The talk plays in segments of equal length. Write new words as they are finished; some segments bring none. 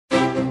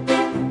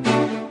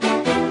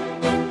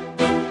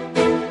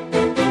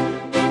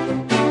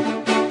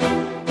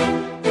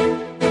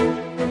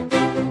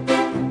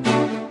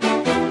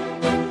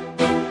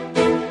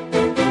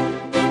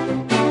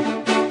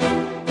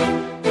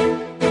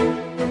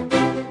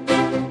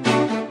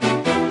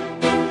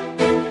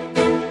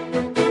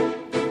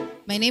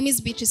is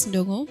Beatrice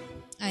Ndung'u.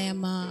 I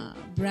am a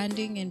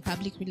branding and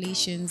public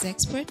relations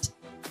expert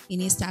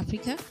in East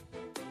Africa.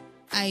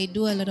 I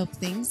do a lot of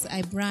things.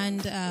 I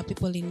brand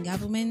people in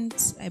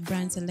government. I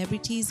brand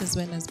celebrities as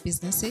well as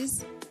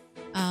businesses.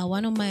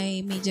 One of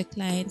my major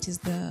clients is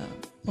the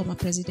former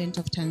president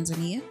of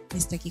Tanzania,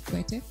 Mr.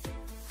 Kikwete.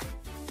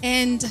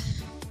 And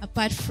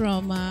apart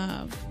from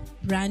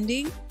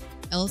branding,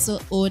 I also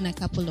own a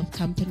couple of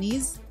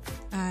companies.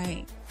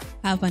 I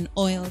have an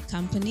oil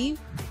company.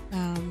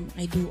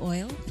 I do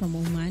oil from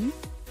Oman.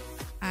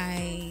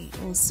 I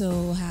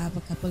also have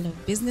a couple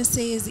of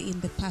businesses in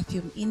the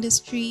perfume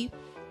industry.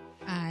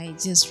 I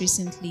just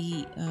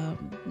recently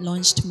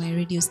launched my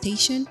radio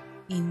station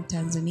in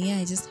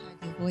Tanzania. I just heard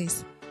your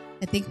voice.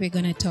 I think we're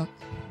gonna talk.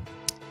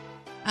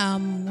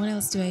 What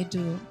else do I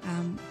do?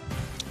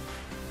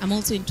 I'm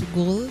also into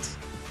gold.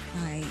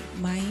 I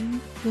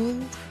mine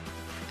gold.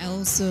 I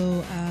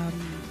also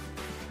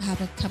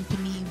have a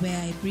company where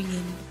I bring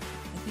in,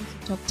 I think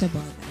you talked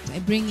about that. I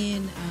bring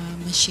in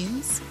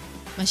machines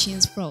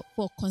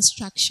for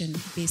construction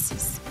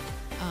basis.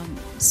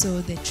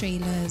 So the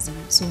trailers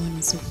and so on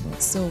and so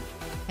forth. So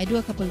I do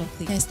a couple of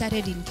things. I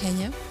started in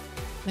Kenya.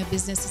 My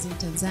business is in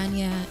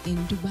Tanzania, in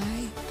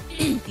Dubai,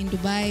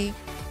 where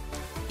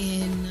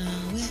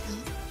else?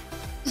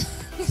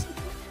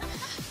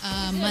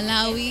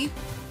 Malawi,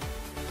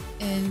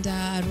 and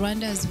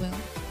Rwanda as well.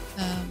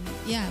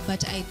 Yeah,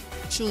 but I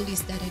truly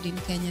started in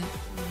Kenya.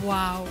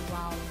 Wow.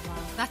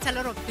 That's a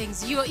lot of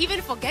things. You're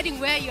even forgetting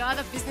where your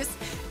other business,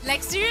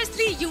 like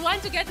seriously, you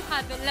want to get to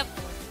her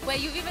level where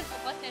you've even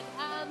forgotten,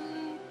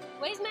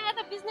 where's my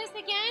other business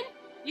again?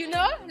 You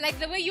know, like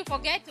the way you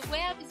forget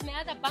where is my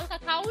other bank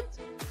account,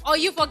 or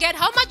you forget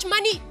how much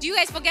money, do you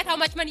guys forget how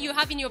much money you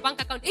have in your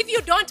bank account? If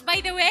you don't,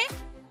 by the way,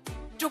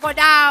 to go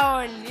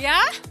down,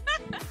 yeah?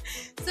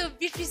 So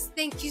Beatrice,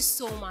 thank you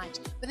so much.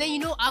 But then, you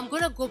know, I'm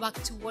going to go back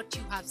to what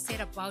you have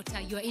said about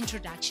your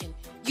introduction.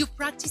 You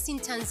practice in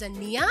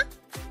Tanzania.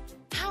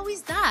 How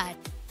is that?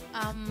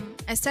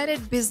 I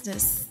started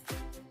business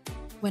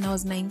when I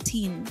was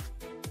 19.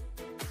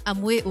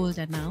 I'm way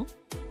older now,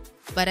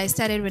 but I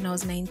started when I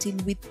was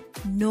 19 with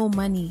no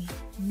money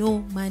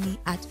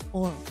at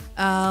all.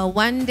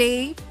 One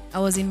day I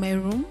was in my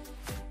room,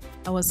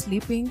 I was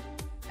sleeping,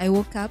 I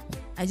woke up,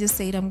 I just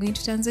said, I'm going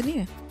to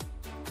Tanzania.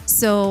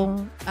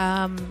 So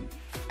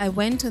I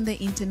went on the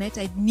internet.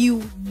 I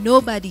knew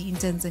nobody in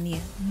Tanzania,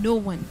 no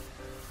one.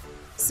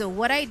 So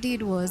what I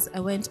did was I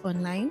went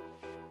online.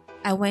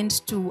 I was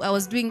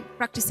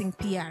practicing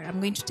PR. I'm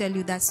going to tell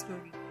you that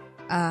story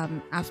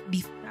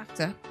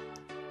after.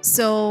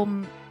 So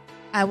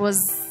I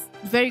was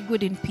very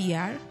good in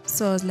PR.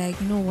 So I was like,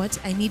 you know what?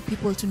 I need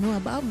people to know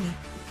about me.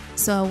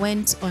 So I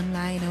went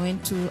online.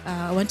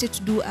 I wanted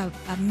to do a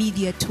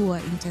media tour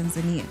in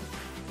Tanzania.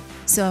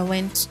 So I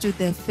went to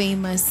the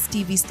famous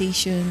TV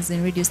stations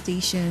and radio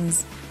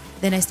stations.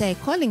 Then I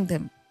started calling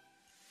them.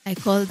 I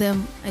called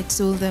them. I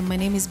told them, my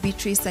name is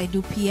Beatrice. I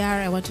do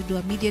PR. I want to do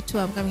a media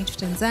tour. I'm coming to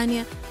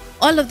Tanzania.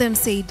 All of them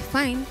said,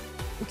 fine.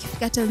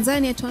 Ukifika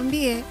Tanzania,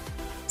 tuambie.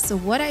 So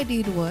what I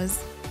did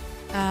was,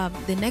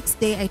 the next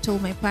day I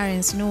told my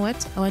parents, you know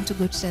what? I want to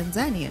go to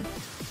Tanzania.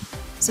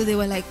 So they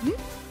were like,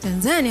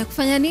 Tanzania,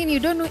 kufanya nini? You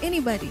don't know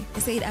anybody. I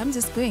said, I'm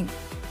just going.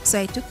 So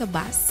I took a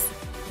bus.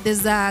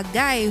 There's a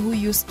guy who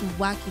used to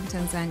work in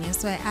Tanzania.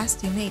 So I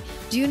asked him, hey,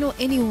 do you know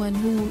anyone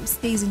who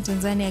stays in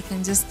Tanzania? I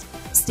can just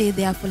stay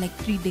there for like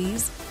 3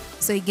 days.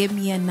 So he gave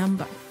me a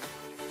number.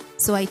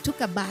 So I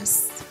took a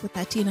bus for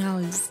 13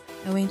 hours.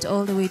 I went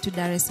all the way to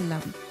Dar es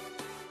Salaam.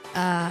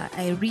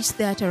 I reached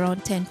there at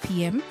around 10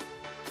 p.m.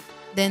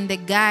 Then the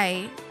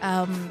guy,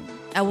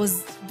 I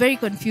was very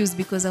confused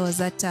because I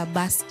was at a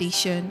bus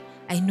station.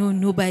 I know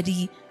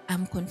nobody.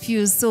 I'm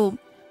confused. So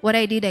what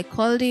I did, I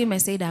called him. I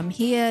said, I'm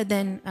here.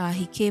 Then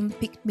he came,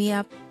 picked me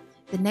up.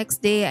 The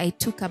next day, I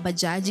took a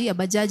bajaji. A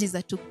bajaji is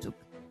a tuk-tuk.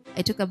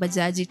 I took a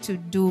bajaji to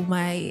do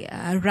my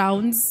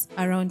rounds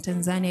around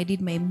Tanzania. I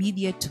did my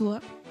media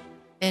tour.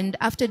 And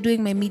after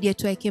doing my media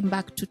tour, I came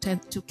back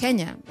to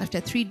Kenya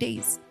after 3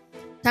 days.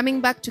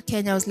 Coming back to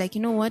Kenya, I was like,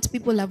 you know what?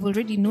 People have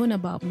already known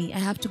about me. I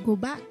have to go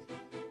back.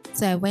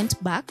 So I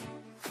went back,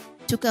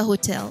 took a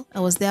hotel. I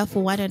was there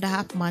for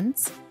 1.5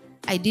 months.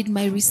 I did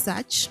my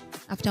research.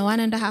 After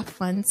 1.5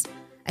 months,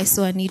 I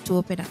saw a need to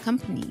open a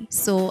company.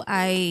 So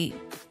I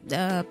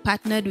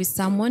partnered with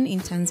someone in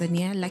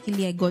Tanzania.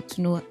 Luckily, I got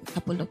to know a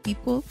couple of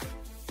people.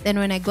 Then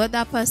when I got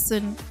that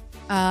person,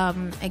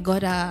 I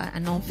got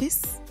an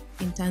office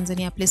in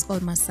Tanzania, a place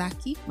called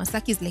Masaki.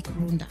 Masaki is like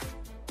Runda.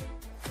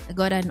 I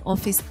got an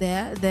office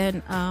there.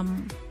 Then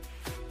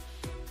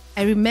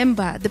I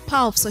remember the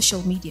power of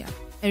social media.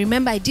 I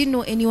remember I didn't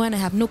know anyone. I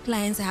have no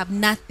clients. I have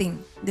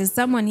nothing. There's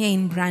someone here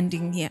in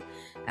branding here.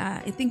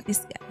 I think this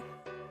guy.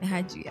 I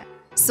had you, yeah.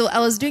 So I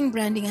was doing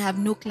branding. I have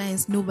no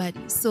clients,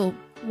 nobody. So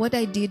what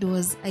I did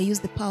was I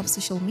used the power of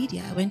social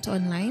media. I went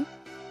online.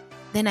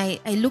 Then I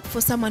looked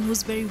for someone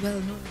who's very well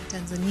known in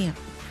Tanzania.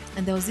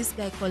 And there was this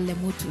guy called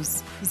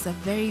Lemutus. He's a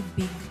very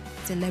big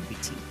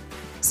celebrity.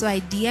 So I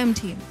DM'd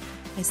him.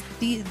 I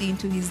slid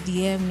into his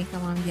DM.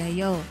 Nikamwambia,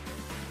 yo,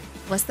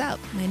 what's up?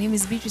 My name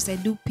is Beatrice. I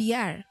do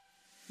PR.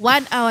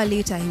 1 hour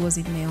later, he was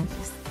in my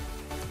office.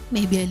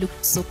 Maybe I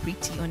looked so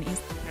pretty on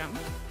Instagram.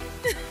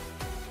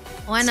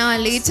 1 hour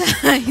later,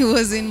 he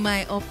was in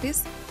my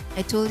office.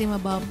 I told him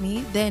about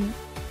me. Then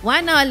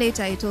 1 hour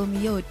later, he told me,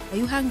 yo, are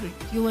you hungry?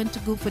 Do you want to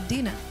go for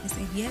dinner? I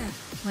said, yeah,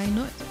 why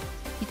not?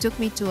 He took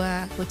me to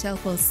a hotel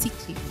called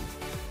Seacliff.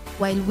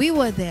 While we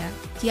were there,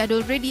 he had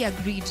already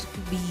agreed to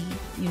be,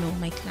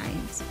 my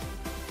client.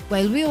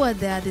 While we were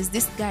there, there's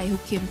this guy who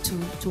came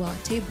to our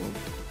table.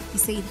 He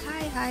said,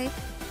 hi.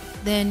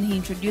 Then he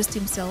introduced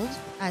himself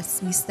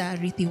as Mr.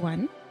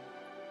 Rithiwan.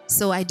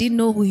 So I didn't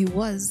know who he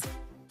was,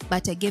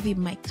 but I gave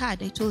him my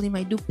card. I told him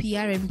I do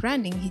PR and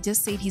branding. He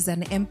just said he's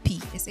an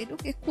MP. I said,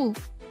 okay, cool.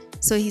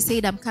 So he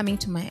said, I'm coming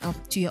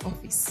to your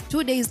office.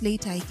 2 days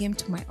later, he came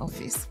to my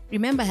office.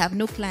 Remember, I have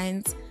no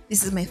clients.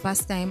 This is my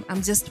first time.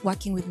 I'm just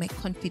working with my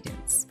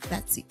confidence.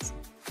 That's it.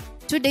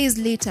 2 days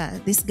later,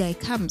 this guy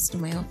comes to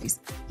my office.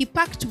 He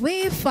parked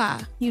way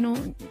far,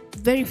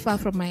 very far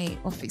from my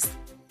office.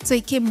 So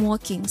he came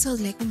walking. So I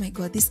was like, oh my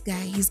God, this guy,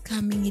 he's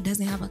coming. He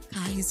doesn't have a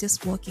car. He's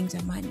just walking,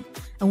 Jamani.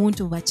 I won't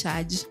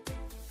overcharge.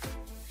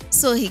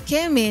 So he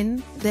came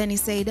in. Then he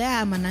said,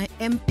 I'm an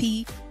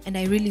MP and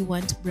I really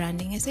want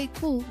branding. I said,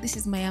 cool, this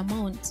is my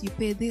amount. You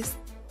pay this.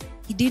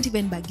 He didn't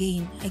even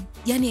bargain. I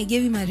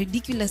gave him a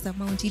ridiculous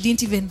amount. He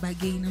didn't even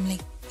bargain. I'm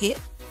like, hey,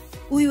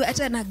 huyu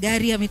hata na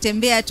gari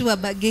ametembea tu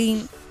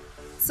bargain.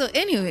 So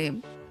anyway,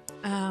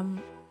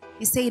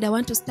 he said, I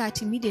want to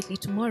start immediately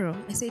tomorrow.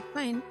 I said,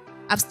 fine.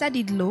 I've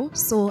studied law,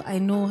 so I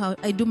know how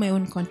I do my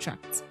own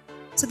contracts.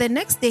 So the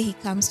next day he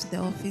comes to the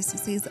office. He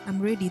says,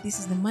 I'm ready. This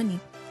is the money.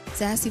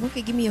 So I asked him,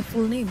 okay, give me your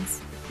full names.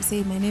 He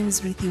said, my name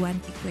is Rithiwan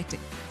Kikwete.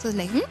 So I was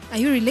like, are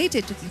you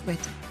related to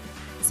Kikwete?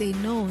 He said,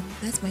 no,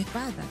 that's my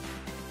father.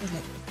 I was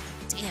like,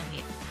 damn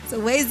it. So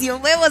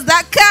where was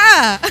that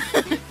car?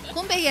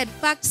 Kumbe he had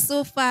parked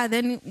so far,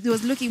 then he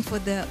was looking for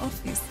the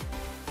office.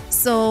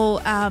 So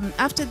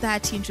after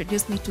that, he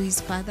introduced me to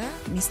his father,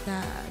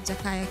 Mr.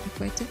 Jakaya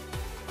Kikwete.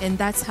 And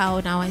that's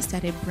how now I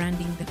started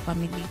branding the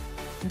family.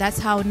 And that's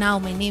how now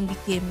my name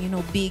became,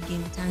 big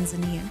in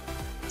Tanzania.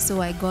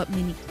 So I got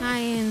many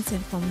clients,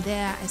 and from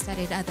there I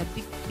started other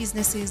big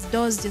businesses.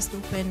 Doors just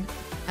opened.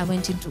 I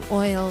went into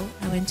oil.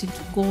 I went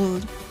into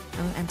gold.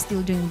 I'm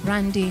still doing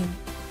branding.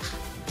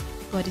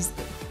 God is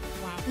good.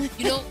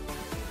 Wow.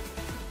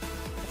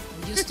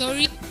 Your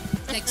story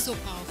is like so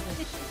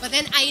powerful. But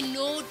then I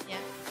know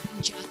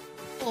that.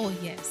 Oh,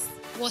 yes.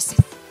 What's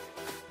it?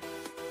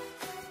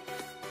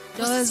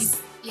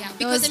 Doors. Yeah,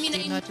 because I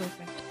did not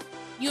open.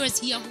 Viewers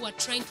here who are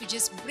trying to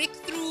just break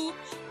through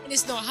and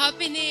it's not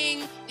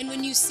happening. And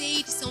when you say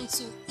it sounds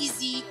so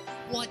easy,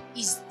 what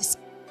is this?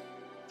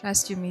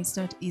 Trust me, it's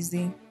not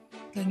easy.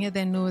 Can hear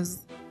the nose.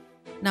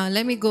 Now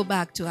let me go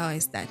back to how I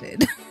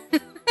started.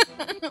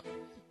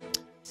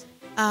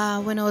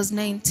 When I was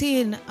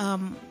 19,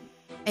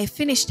 I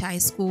finished high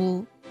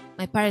school.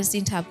 My parents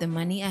didn't have the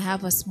money. I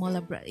have a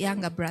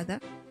younger brother.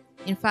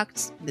 In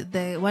fact,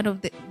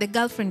 the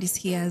girlfriend is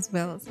here as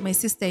well. My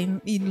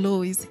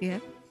sister-in-law is here.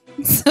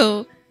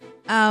 So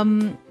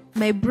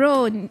my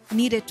bro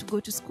needed to go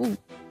to school.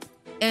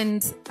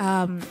 And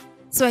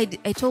so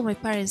I told my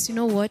parents, you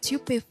know what, you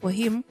pay for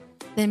him,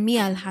 then me,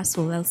 I'll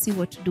hustle. I'll see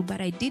what to do. But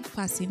I did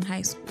pass in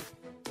high school.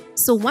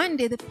 So one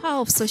day, the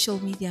power of social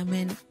media,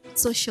 man.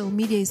 Social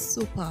media is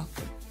so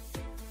powerful.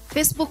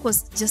 Facebook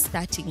was just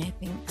starting, I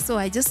think. So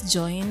I just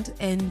joined,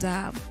 and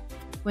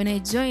when I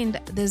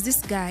joined, there's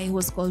this guy who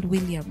was called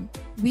William.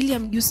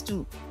 William used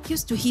to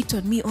hit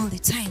on me all the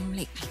time,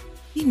 like,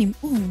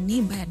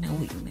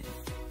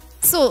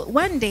 so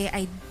one day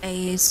I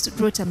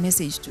wrote a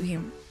message to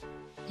him.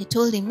 I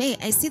told him, hey,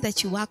 I see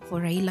that you work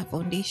for Raila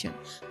Foundation.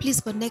 Please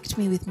connect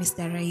me with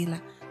Mr. Raila.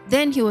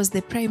 Then he was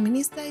the Prime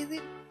Minister, is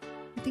it?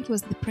 I think he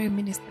was the Prime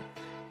Minister.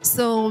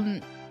 So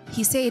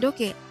he said,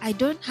 okay, I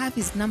don't have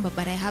his number,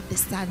 but I have the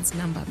son's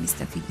number,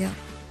 Mr. Fidel.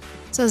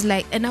 So I was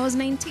like, and I was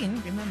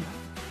 19, remember?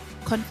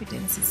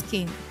 Confidence is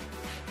king.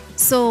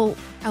 So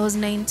I was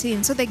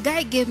 19. So the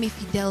guy gave me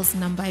Fidel's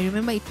number. I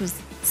remember it was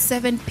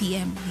 7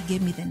 p.m. He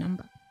gave me the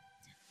number.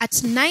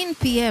 At 9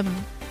 p.m.,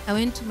 I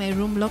went to my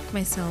room, locked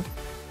myself.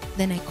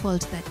 Then I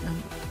called that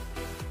number.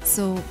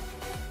 So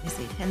I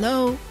said,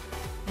 hello.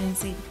 And he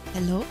said,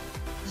 hello.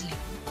 I was like,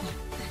 oh God,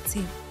 that's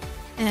him.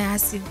 And I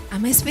asked him,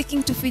 am I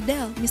speaking to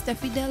Fidel, Mr.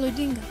 Fidel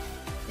Odinga?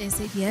 They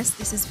said, yes,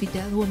 this is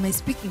Fidel. Who am I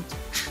speaking to?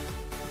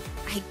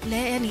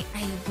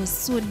 I was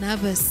so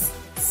nervous.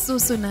 So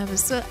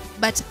nervous.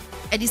 But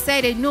I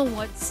decided, you know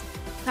what?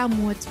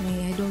 Come what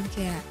may, I don't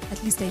care.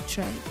 At least I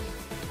tried.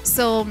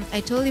 So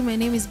I told him, my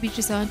name is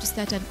Beatrice. I want to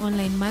start an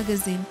online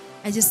magazine.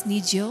 I just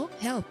need your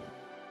help.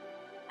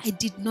 I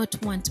did not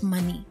want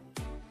money.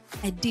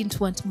 I didn't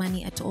want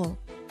money at all.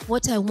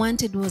 What I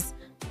wanted was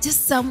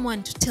just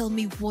someone to tell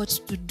me what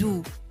to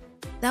do.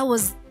 That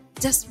was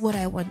just what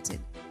I wanted.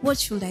 What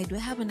should I do? I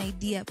have an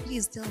idea.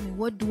 Please tell me,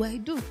 what do I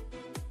do?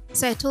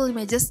 So I told him,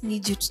 I just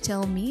need you to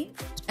tell me.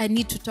 I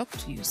need to talk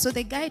to you. So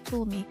the guy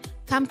told me,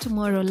 come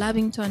tomorrow,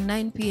 Lavington,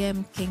 9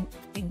 p.m.,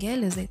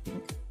 Kengeles, I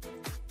think.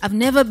 I've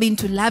never been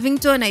to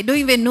Lavington. I don't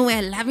even know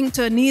where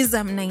Lavington is.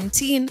 I'm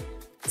 19.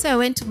 So I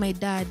went to my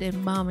dad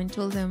and mom and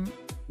told them,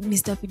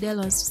 Mr. Fidel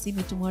wants to see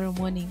me tomorrow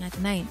morning at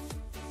 9.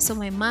 So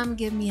my mom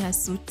gave me her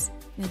suit.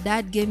 My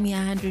dad gave me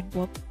 100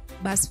 bob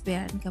bus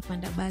fare.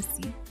 Nikapanda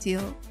basi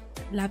till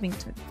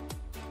Lavington.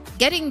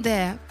 Getting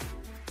there,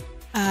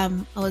 I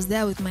was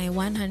there with my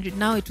 100.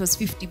 Now it was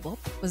 50 bob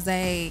because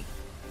I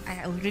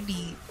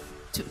already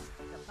took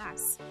the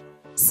bus.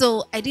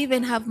 So I didn't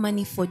even have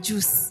money for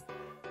juice.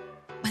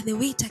 But the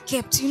waiter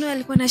kept,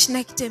 alikuwa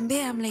nashinda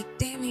kitembea. I'm like,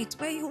 damn it,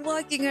 why are you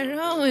walking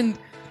around?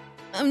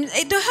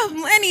 I don't have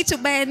money to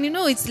buy, and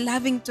it's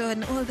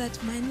Lavington, all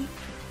that money.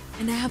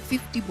 And I have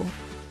 50 bob.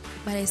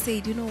 But I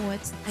said, you know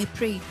what? I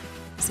prayed.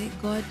 I said,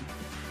 God,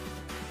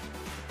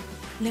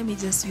 let me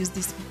just use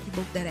this 50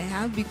 bob that I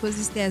have, because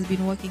this guy has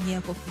been working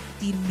here for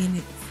 15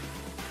 minutes.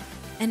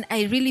 And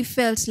I really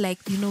felt like,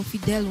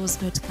 Fidel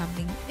was not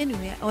coming.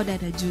 Anyway, I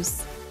ordered a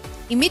juice.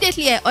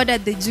 Immediately I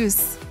ordered the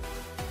juice.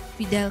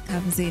 Fidel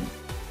comes in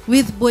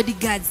with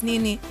bodyguards,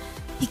 Nini.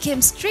 He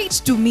came straight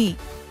to me.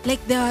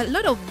 Like, there are a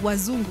lot of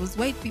wazungus,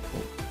 white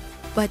people.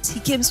 But he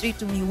came straight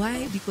to me.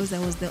 Why? Because I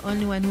was the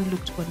only one who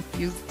looked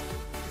confused.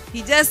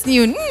 He just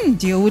knew,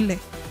 Dioule.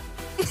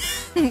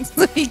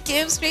 So he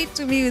came straight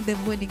to me with the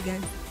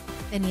bodyguard.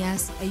 And he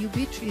asked, are you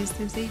Beatrice?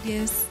 I said,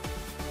 yes.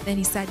 Then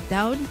he sat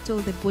down,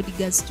 told the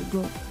bodyguards to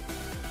go.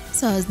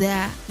 So I was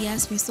there. He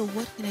asked me, so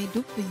what can I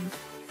do for you?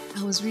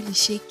 I was really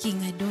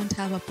shaking. I don't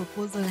have a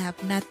proposal. I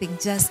have nothing,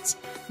 just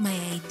my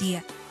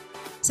idea.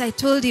 So I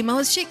told him, I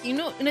was shaking.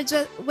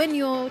 When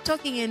you're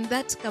talking in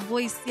that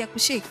voice, ya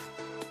kushake,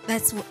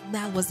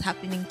 that was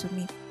happening to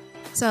me.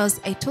 So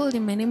I told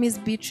him, my name is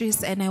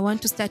Beatrice and I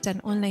want to start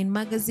an online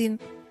magazine.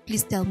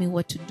 Please tell me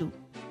what to do.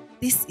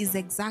 This is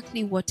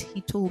exactly what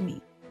he told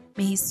me.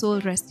 May his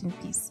soul rest in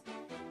peace.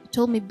 He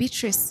told me,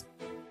 Beatrice,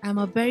 I'm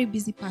a very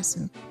busy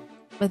person,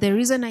 but the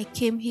reason I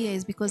came here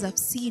is because I've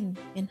seen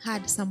and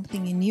heard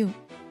something in you.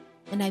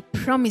 And I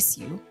promise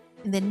you,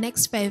 in the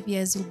next 5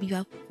 years, you'll be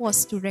a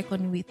force to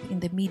reckon with in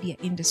the media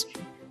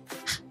industry.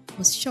 I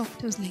was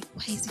shocked. I was like,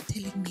 why is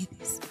he telling me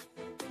this?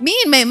 Me,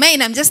 in my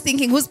mind, I'm just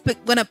thinking, who's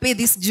gonna pay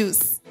this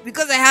juice?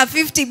 Because I have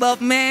 50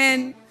 bob,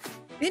 man.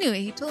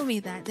 Anyway, he told me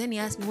that. Then he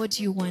asked me, what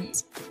do you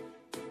want?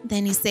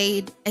 Then I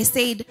said,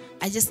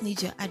 I just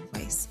need your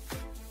advice.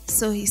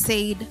 So he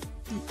said,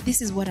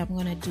 this is what I'm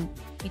gonna do.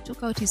 He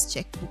took out his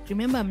checkbook.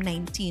 Remember, I'm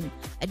 19.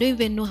 I don't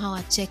even know how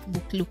a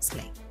checkbook looks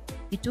like.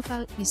 He took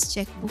out his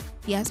checkbook.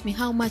 He asked me,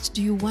 how much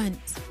do you want?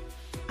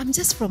 I'm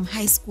just from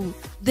high school.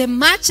 The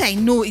much I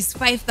know is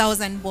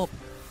 5,000 bob.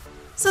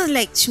 So I was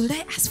like, should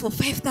I ask for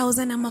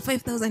 5,000?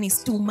 5,000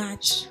 is too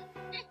much.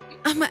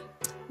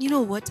 You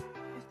know what?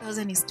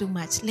 5,000 is too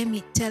much. Let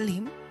me tell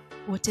him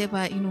whatever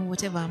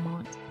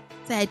amount.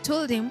 So I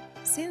told him,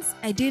 since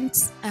I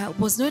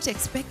was not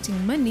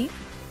expecting money,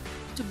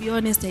 to be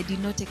honest, I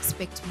did not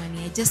expect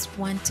money. I just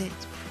wanted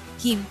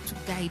him to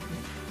guide me.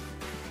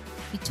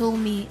 He told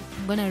me,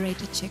 I'm going to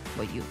write a check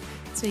for you.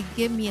 So he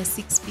gave me a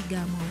 6-figure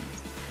amount.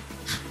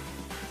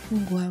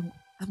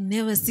 I've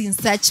never seen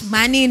such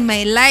money in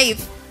my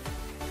life.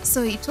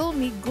 So he told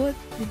me, go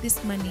with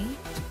this money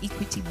to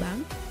Equity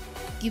Bank.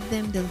 Give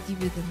them, they'll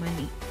give you the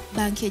money.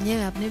 Bank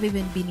yenyewe, I've never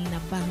even been in a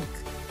bank.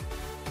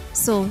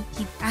 So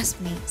he asked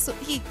me,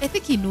 I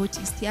think he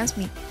noticed. He asked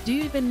me, do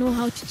you even know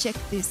how to check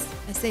this?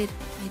 I said,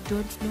 I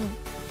don't know.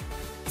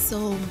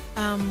 So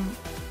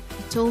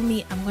he told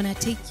me, I'm going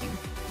to take you.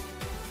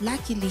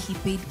 Luckily, he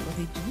paid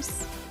for the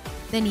juice.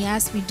 Then he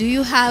asked me, do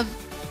you have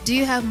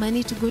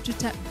money to go to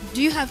town?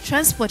 Do you have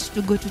transport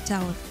to go to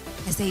town?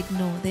 I said,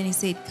 no. Then he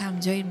said,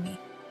 come join me.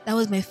 That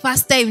was my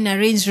first time in a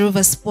Range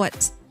Rover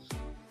Sport.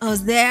 I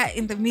was there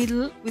in the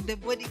middle with the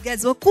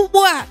bodyguards.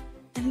 Wakubwa!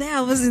 And there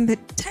I was in the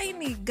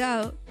tiny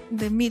girl in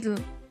the middle.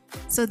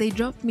 So they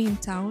dropped me in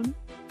town.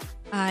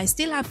 I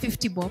still have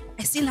 50 bob.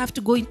 I still have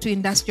to go into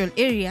industrial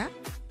area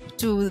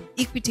to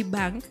Equity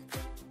Bank.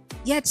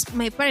 Yet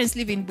my parents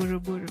live in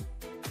Buruburu.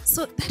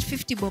 So that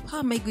 50 bob, how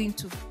am I going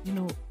to,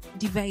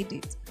 divide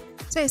it?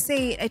 So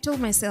I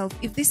told myself,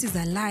 if this is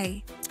a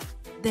lie,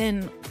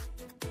 then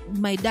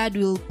my dad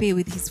will pay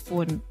with his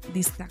phone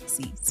this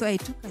taxi. So I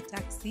took a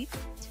taxi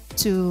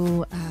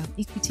to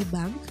Equity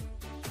Bank.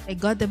 I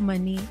got the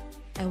money.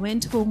 I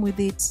went home with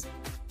it.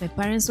 My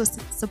parents were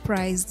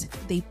surprised.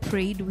 They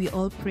prayed. We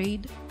all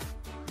prayed.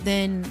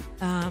 Then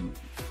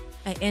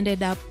I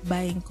ended up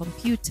buying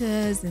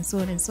computers and so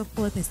on and so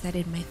forth. I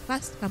started my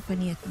first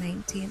company at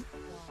 19.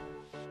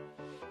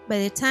 By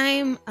the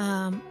time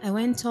I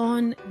went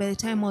on, by the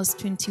time I was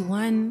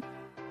 21,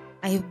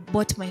 I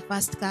bought my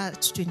first car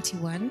at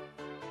 21.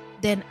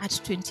 Then at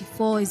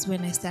 24 is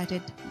when I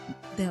started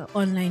the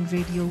online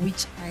radio,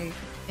 which I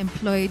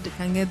employed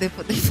Kangede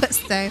for the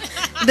first time.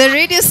 The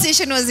radio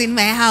station was in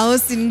my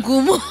house in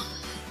Gumo.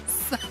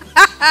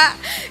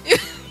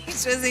 It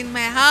was in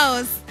my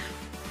house.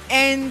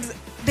 And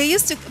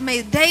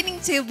my dining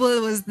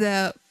table was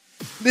the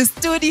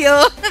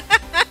studio.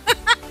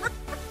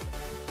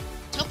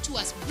 Talk to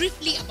us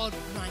briefly about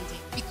branding,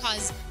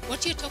 because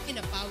what you're talking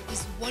about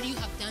is what you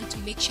have done to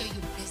make sure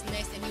your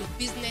business and your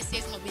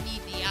businesses, how many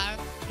they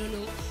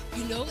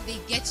they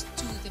get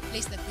to the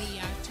place that they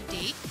are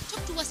today.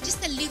 Talk to us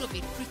just a little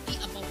bit quickly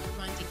about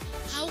branding.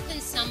 How can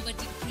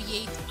somebody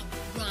create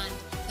a brand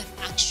that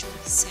actually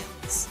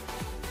sells?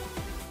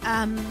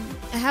 I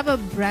have a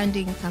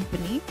branding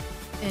company,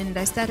 and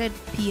I started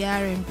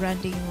PR and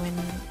branding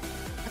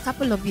a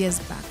couple of years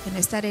back, and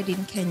I started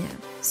in Kenya.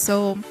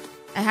 So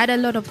I had a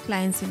lot of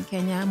clients in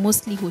Kenya,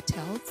 mostly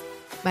hotels,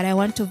 but I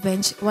wanted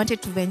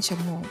to venture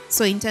more.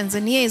 So in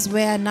Tanzania is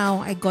where now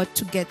I got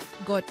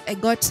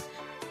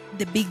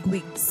the big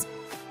wigs.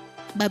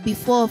 But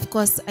before, of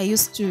course, I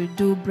used to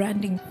do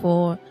branding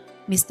for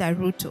Mr.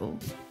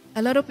 Ruto.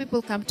 A lot of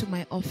people come to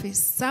my office.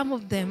 Some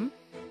of them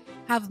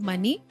have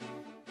money.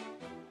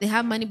 They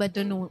have money but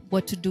don't know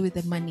what to do with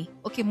the money.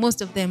 Okay,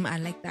 most of them are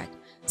like that.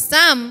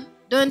 Some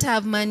don't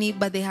have money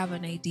but they have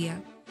an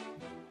idea.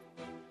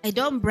 I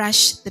don't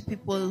brush the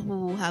people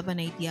who have an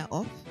idea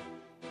off,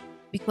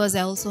 because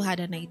I also had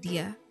an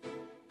idea.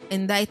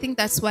 And I think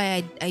that's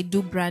why I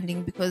do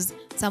branding, because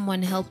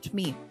someone helped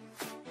me.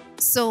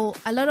 So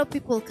a lot of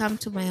people come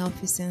to my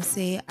office and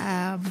say,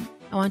 I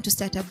want to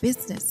start a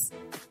business,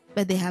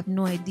 but they have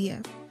no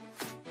idea.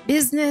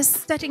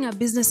 Starting a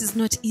business is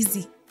not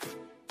easy.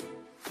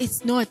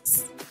 It's not.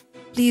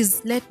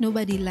 Please, let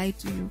nobody lie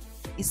to you.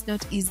 It's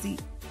not easy.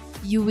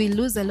 You will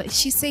lose a lot.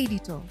 She said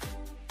it all.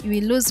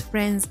 You will lose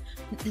friends,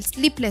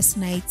 sleepless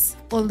nights,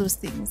 all those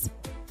things.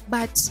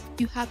 But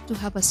you have to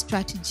have a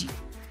strategy.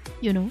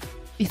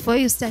 Before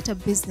you start a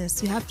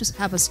business, you have to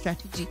have a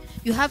strategy.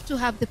 You have to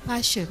have the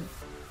passion.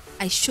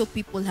 I show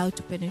people how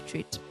to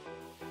penetrate.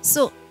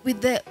 So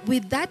with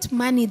that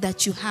money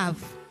that you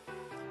have,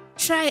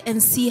 try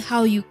and see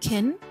how you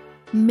can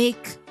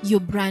make your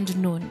brand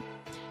known.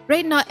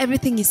 Right now,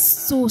 everything is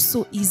so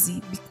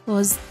easy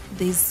because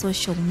there's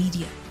social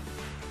media.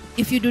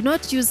 If you do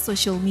not use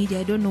social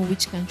media, I don't know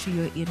which country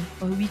you're in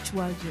or which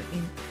world you're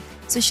in.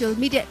 Social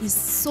media is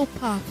so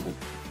powerful.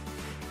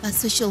 But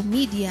social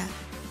media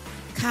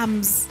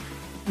comes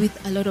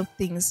with a lot of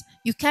things.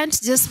 You can't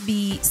just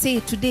say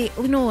today,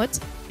 you know what?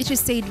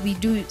 Beatrice said we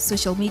do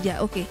social media.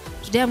 Okay,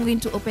 today I'm going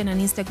to open an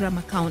Instagram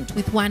account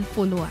with 1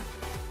 follower.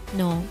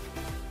 No.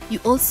 You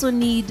also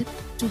need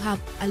to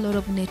have a lot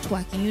of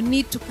networking. You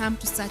need to come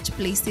to such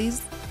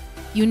places.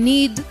 You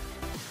need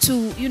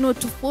to,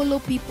 to follow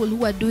people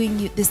who are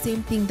doing the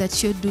same thing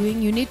that you're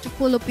doing. You need to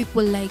follow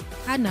people like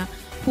Hannah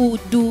who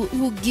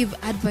give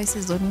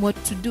advices on what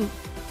to do.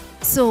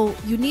 So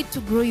you need to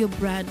grow your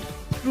brand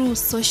through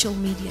social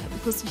media,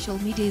 because social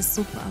media is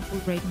so powerful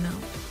right now.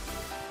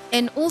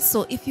 And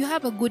also, if you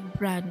have a good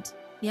brand,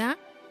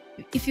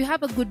 if you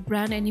have a good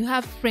brand and you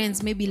have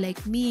friends maybe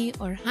like me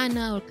or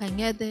Hannah or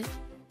Kanyede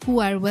who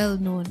are well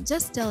known,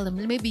 just tell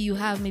them. Maybe you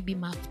have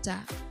Mafta,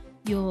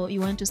 you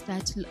want to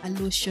start a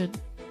lotion.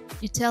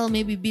 You tell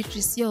maybe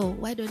Beatrice,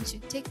 why don't you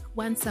take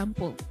one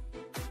sample,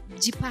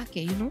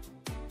 jipake,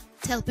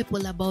 tell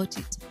people about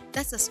it.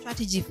 That's a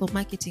strategy for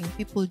marketing.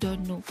 People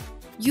don't know.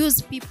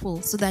 Use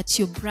people so that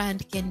your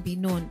brand can be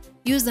known.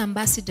 Use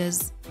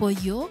ambassadors for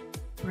your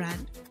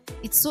brand.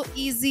 It's so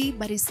easy,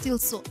 but it's still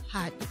so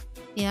hard.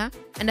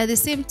 And at the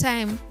same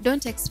time,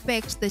 don't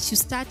expect that you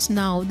start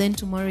now, then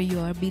tomorrow you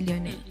are a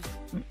billionaire.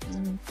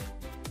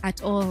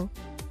 At all.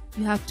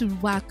 You have to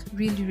work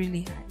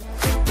really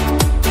hard.